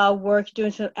important work,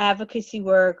 doing some advocacy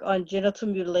work on genital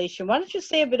mutilation. Why don't you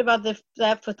say a bit about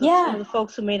that for some of the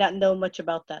folks who may not know much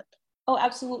about that? Oh,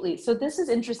 absolutely. So this is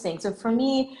interesting. So for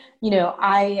me,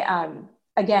 I,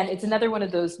 again, it's another one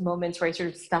of those moments where I sort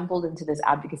of stumbled into this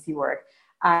advocacy work.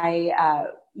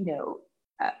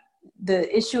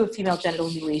 the issue of female genital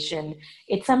mutilation,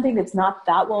 it's something that's not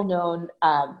that well known.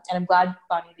 And I'm glad,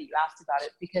 Bonnie, that you asked about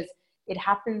it, because it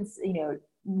happens,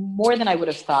 more than I would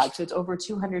have thought. So it's over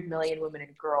 200 million women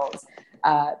and girls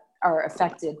are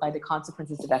affected by the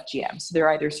consequences of FGM. So they're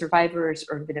either survivors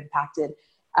or have been impacted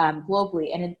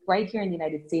globally. And right here in the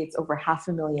United States, over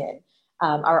 500,000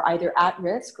 are either at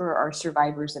risk or are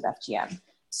survivors of FGM.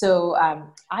 So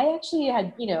I actually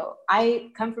had, I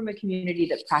come from a community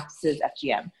that practices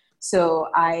FGM. So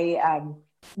I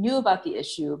knew about the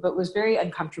issue, but was very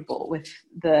uncomfortable with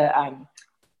the,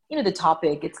 the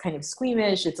topic. It's kind of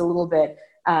squeamish. It's a little bit,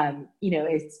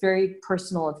 it's very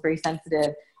personal. It's very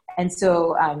sensitive. And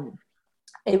so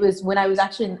it was when I was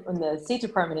actually in the State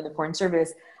Department in the Foreign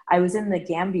Service, I was in the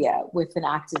Gambia with an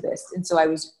activist. And so I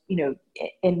was, in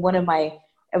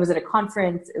I was at a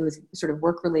conference, it was sort of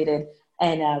work related.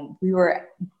 And we were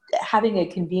having a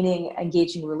convening,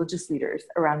 engaging religious leaders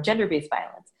around gender-based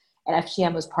violence. And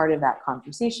FGM was part of that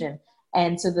conversation.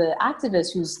 And so the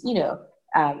activist who's,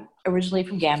 originally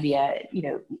from Gambia,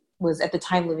 was at the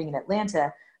time living in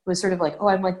Atlanta, was sort of like, oh,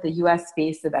 I'm like the US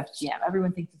face of FGM.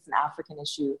 Everyone thinks it's an African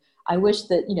issue. I wish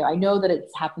that, I know that it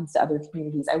happens to other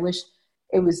communities. I wish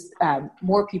it was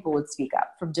more people would speak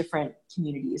up from different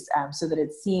communities so that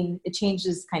it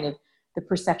changes kind of the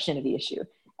perception of the issue.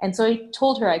 And so I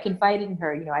told her, I confided in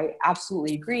her, I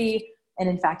absolutely agree. And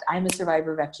in fact, I'm a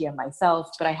survivor of FGM myself,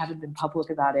 but I haven't been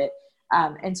public about it.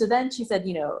 And so then she said,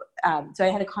 so I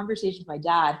had a conversation with my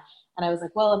dad, and I was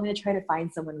like, well, I'm going to try to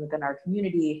find someone within our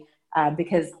community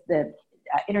because the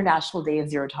International Day of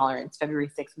Zero Tolerance, February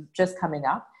 6th, was just coming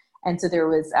up. And so there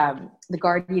was, the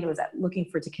Guardian was looking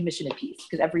to commission a piece,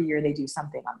 because every year they do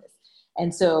something on this.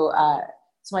 And so,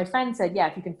 so my friend said, yeah,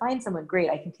 if you can find someone, great,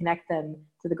 I can connect them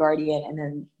to the Guardian and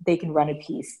then they can run a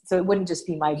piece. So it wouldn't just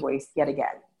be my voice yet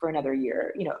again for another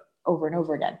year, over and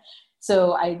over again.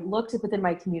 So I looked within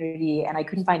my community and I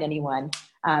couldn't find anyone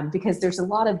because there's a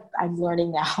lot of, I'm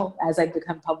learning now as I've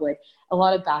become public, a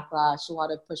lot of backlash, a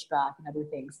lot of pushback and other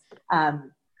things.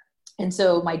 And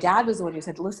so my dad was the one who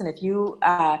said, listen, if you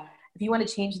want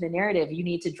to change the narrative, you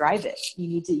need to drive it.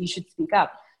 You should speak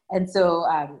up. And so,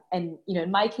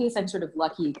 in my case, I'm sort of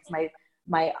lucky because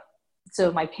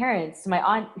my parents, my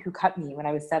aunt who cut me when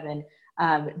I was 7,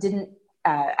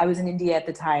 I was in India at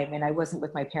the time and I wasn't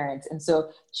with my parents. And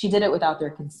so she did it without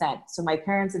their consent. So my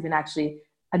parents have been actually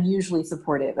unusually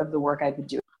supportive of the work I've been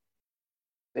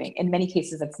doing. In many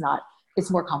cases,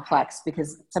 it's more complex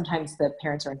because sometimes the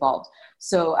parents are involved.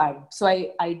 So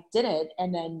I did it.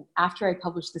 And then after I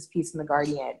published this piece in The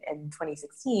Guardian in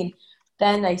 2016,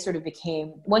 then I sort of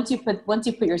became, once you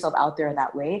put yourself out there in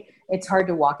that way, it's hard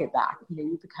to walk it back.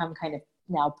 You become kind of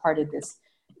now part of this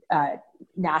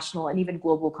national and even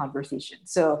global conversation.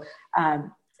 So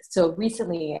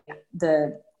recently,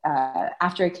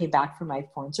 after I came back from my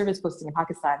foreign service posting in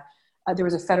Pakistan, there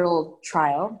was a federal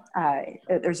trial.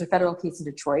 There's a federal case in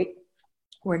Detroit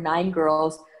where 9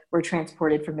 girls were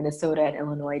transported from Minnesota and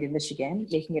Illinois to Michigan,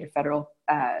 making it a federal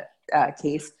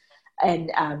case. And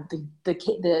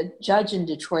the judge in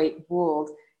Detroit ruled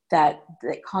that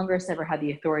Congress never had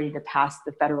the authority to pass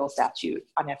the federal statute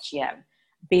on FGM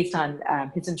based on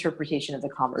his interpretation of the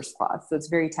Commerce Clause. So it's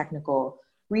very technical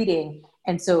reading.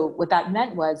 And so what that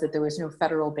meant was that there was no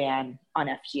federal ban on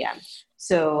FGM.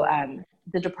 So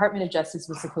the Department of Justice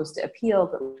was supposed to appeal,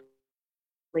 but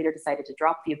later decided to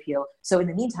drop the appeal. So in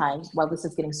the meantime, while this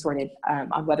is getting sorted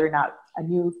on whether or not a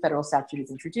new federal statute is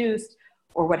introduced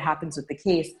or what happens with the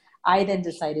case, I then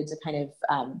decided to kind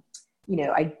of,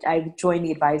 I joined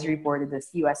the advisory board of this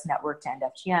U.S. network to end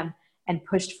FGM and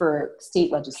pushed for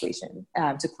state legislation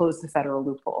to close the federal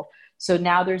loophole. So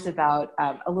now there's about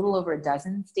a little over a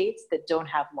dozen states that don't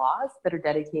have laws that are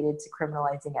dedicated to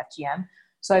criminalizing FGM.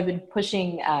 So I've been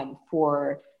pushing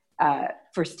for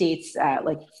states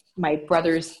like my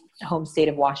brother's home state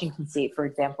of Washington State, for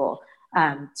example,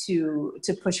 to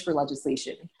push for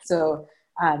legislation. So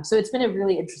it's been a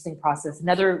really interesting process.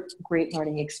 Another great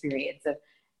learning experience of,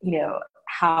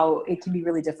 how it can be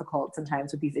really difficult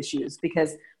sometimes with these issues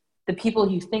because the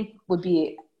people you think would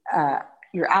be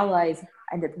your allies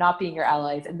end up not being your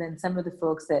allies. And then some of the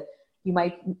folks that you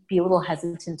might be a little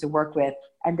hesitant to work with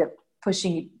end up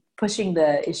pushing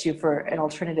the issue for an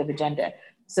alternative agenda.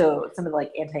 So some of the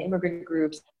anti-immigrant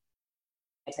groups,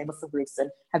 anti-Muslim groups and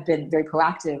have been very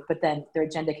proactive, but then their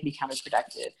agenda can be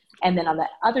counterproductive. And then on the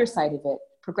other side of it,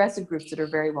 progressive groups that are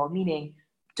very well-meaning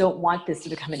don't want this to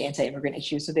become an anti-immigrant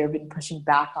issue. So they've been pushing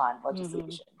back on legislation.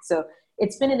 Mm-hmm. So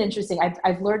it's been an interesting,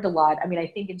 I've learned a lot. I mean, I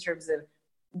think in terms of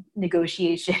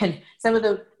negotiation, some of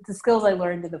the skills I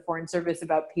learned in the Foreign Service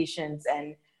about patience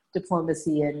and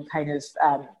diplomacy and kind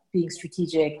of being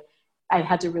strategic, I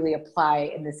had to really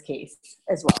apply in this case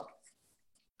as well.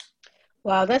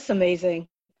 Wow, that's amazing.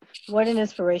 What an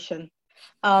inspiration.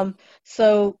 Am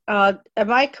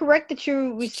I correct that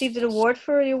you received an award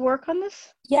for your work on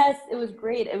this? Yes, it was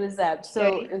great. It was,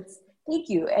 thank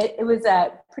you. It was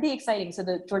pretty exciting. So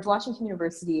the George Washington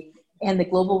University and the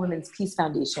Global Women's Peace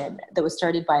Foundation that was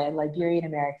started by a Liberian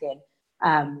American,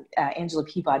 Angela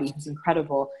Peabody, who's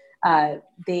incredible.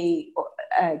 They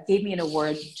gave me an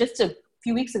award just a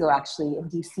few weeks ago, actually, in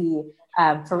DC,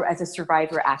 as a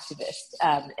survivor activist.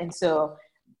 And so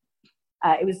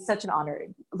it was such an honor,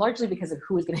 largely because of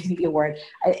who was going to get the award.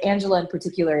 Angela in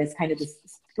particular is kind of this,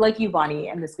 like you, Bonnie,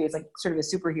 in this space, like sort of a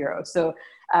superhero. So,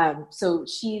 so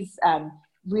she's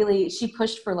she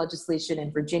pushed for legislation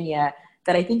in Virginia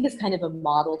that I think is kind of a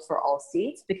model for all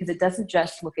states, because it doesn't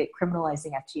just look at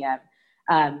criminalizing FGM,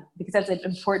 because that's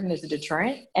important as a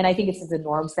deterrent. And I think it's as a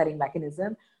norm setting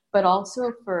mechanism, but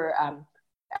also for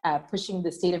pushing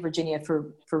the state of Virginia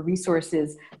for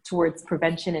resources towards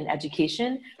prevention and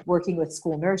education, working with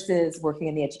school nurses, working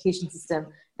in the education system,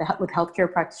 with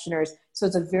healthcare practitioners. So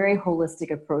it's a very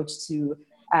holistic approach to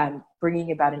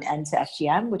bringing about an end to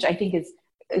FGM, which I think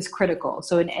is critical.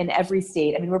 So in every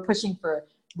state, I mean, we're pushing for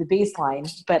the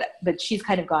baseline, but she's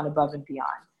kind of gone above and beyond.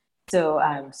 So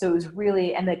so it was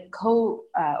really, and the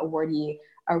co-awardee,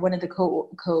 or one of the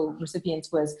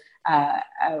co-recipients was a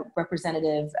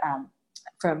representative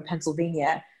from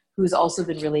Pennsylvania, who's also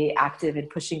been really active in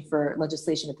pushing for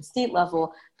legislation at the state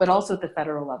level, but also at the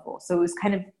federal level. So it was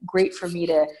kind of great for me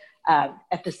to,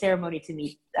 at the ceremony, to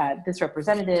meet this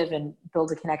representative and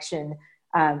build a connection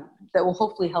that will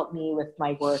hopefully help me with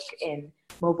my work in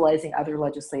mobilizing other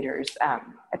legislators at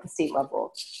the state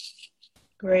level.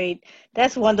 Great.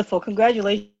 That's wonderful.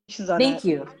 Congratulations on that. Thank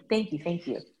you. Thank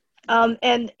you.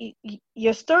 And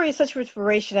your story is such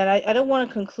inspiration, and I don't want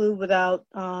to conclude without,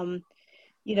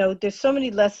 there's so many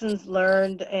lessons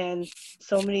learned and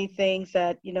so many things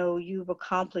that, you've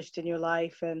accomplished in your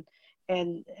life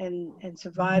and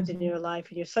survived in your life,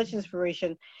 and you're such an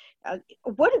inspiration.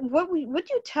 What do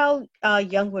you tell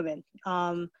young women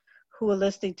who are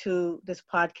listening to this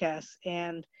podcast?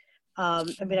 And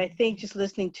I think just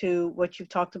listening to what you've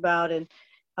talked about and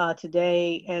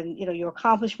today, and your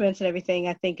accomplishments and everything,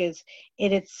 I think is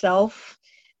in itself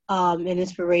an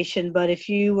inspiration. But if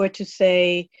you were to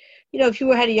say, if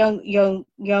you had a young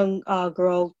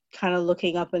girl kind of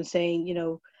looking up and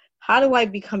saying, how do I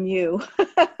become you?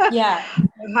 Yeah.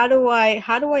 How do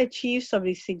I achieve some of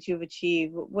these things you've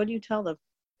achieved? What do you tell them?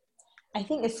 I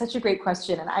think it's such a great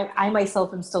question, and I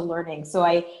myself am still learning.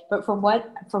 But from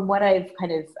what I've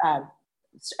kind of,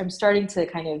 I'm starting to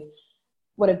kind of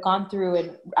what I've gone through,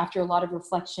 and after a lot of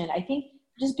reflection, I think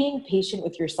just being patient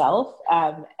with yourself.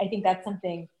 I think that's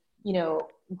something,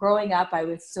 growing up, I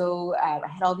was so, I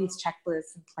had all these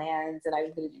checklists and plans, and I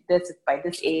was going to do this by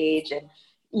this age. And,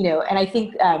 and I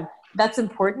think that's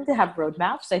important to have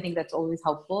roadmaps. I think that's always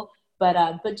helpful.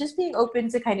 But just being open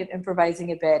to kind of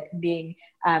improvising a bit, being,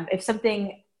 if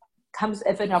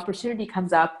an opportunity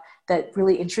comes up that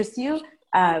really interests you,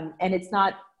 and it's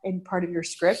not in part of your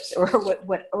script or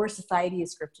what society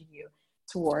is scripting you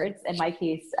towards. In my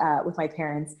case, with my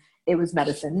parents, it was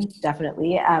medicine,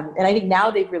 definitely. And I think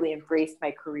now they've really embraced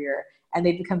my career, and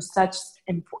they've become such,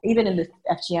 even in the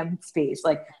FGM space,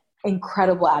 like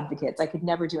incredible advocates. I could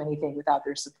never do anything without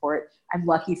their support. I'm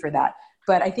lucky for that.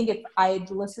 But I think if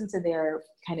I'd listened to their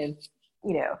kind of,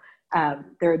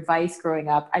 their advice growing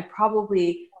up, I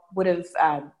probably would have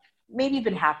maybe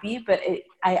been happy, but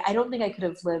I don't think I could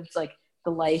have lived like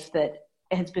the life that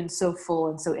has been so full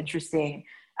and so interesting,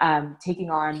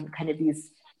 taking on kind of these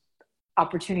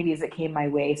opportunities that came my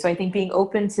way. So I think being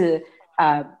open to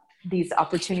these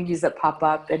opportunities that pop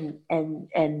up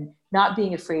and not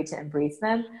being afraid to embrace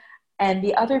them. And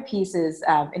the other piece is,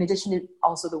 in addition to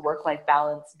also the work-life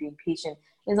balance, being patient,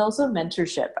 is also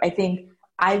mentorship. I think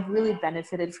I've really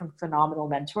benefited from phenomenal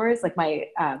mentors, like my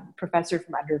professor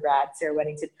from undergrad, Sarah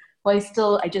Weddington.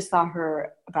 Well, I just saw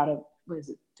her about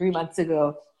 3 months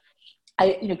ago.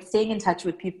 Staying in touch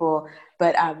with people,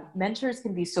 but mentors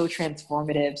can be so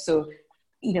transformative. So,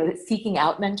 seeking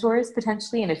out mentors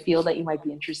potentially in a field that you might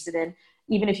be interested in,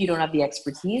 even if you don't have the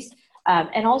expertise.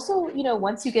 And also,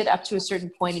 once you get up to a certain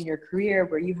point in your career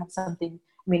where you have something,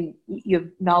 you have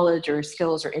knowledge or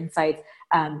skills or insights,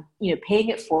 paying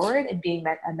it forward and being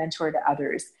a mentor to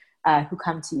others who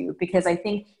come to you. Because I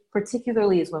think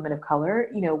particularly as women of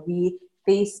color, we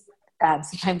face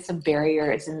sometimes some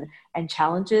barriers and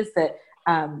challenges that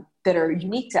are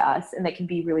unique to us and that can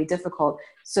be really difficult.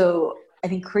 So I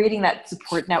think creating that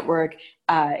support network,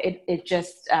 it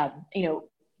just,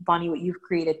 Bonnie, what you've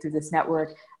created through this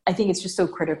network, I think it's just so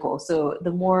critical. So the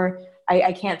more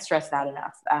I can't stress that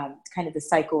enough. Kind of the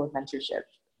cycle of mentorship,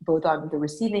 both on the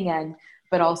receiving end,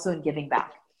 but also in giving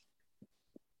back.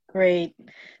 Great.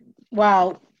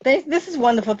 Wow. This is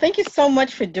wonderful. Thank you so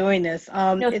much for doing this.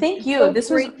 No, thank you. So this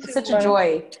was such a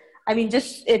joy. I mean,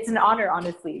 it's an honor,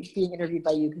 honestly, being interviewed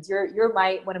by you, because you're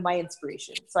one of my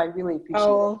inspirations. So I really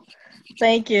appreciate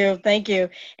it. Thank you.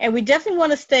 And we definitely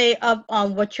want to stay up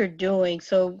on what you're doing.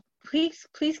 So please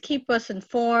keep us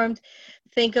informed.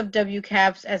 Think of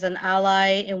WCAPS as an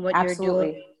ally in what you're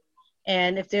doing.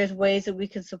 And if there's ways that we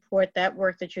can support that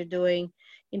work that you're doing,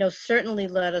 certainly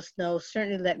let us know.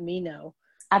 Certainly let me know.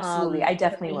 Absolutely. I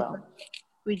definitely will.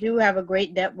 We do have a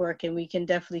great network, and we can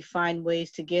definitely find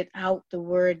ways to get out the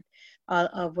word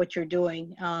of what you're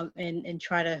doing, and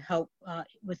try to help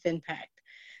with impact.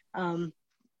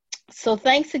 So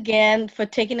thanks again for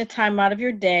taking the time out of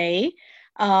your day.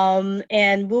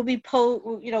 And we'll be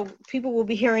people will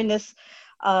be hearing this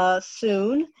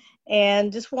soon.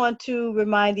 And just want to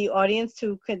remind the audience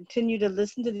to continue to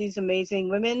listen to these amazing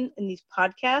women in these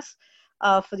podcasts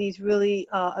for these really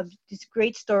these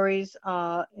great stories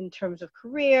in terms of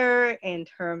career, in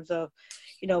terms of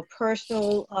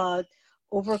personal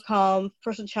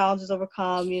personal challenges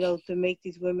overcome, to make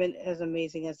these women as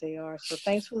amazing as they are. So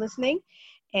thanks for listening,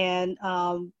 and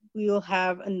we will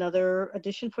have another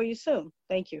edition for you soon.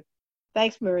 Thank you.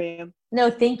 Thanks, Miriam. No,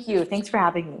 thank you. Thanks for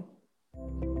having me.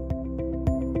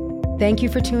 Thank you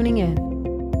for tuning in.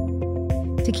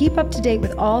 To keep up to date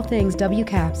with all things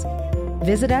WCAPS,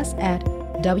 visit us at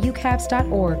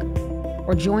wcaps.org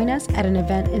or join us at an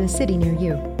event in a city near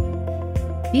you.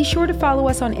 Be sure to follow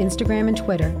us on Instagram and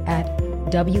Twitter at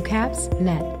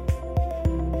WCAPSnet.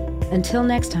 Until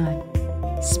next time,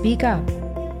 speak up,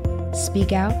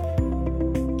 speak out,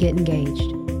 get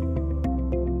engaged.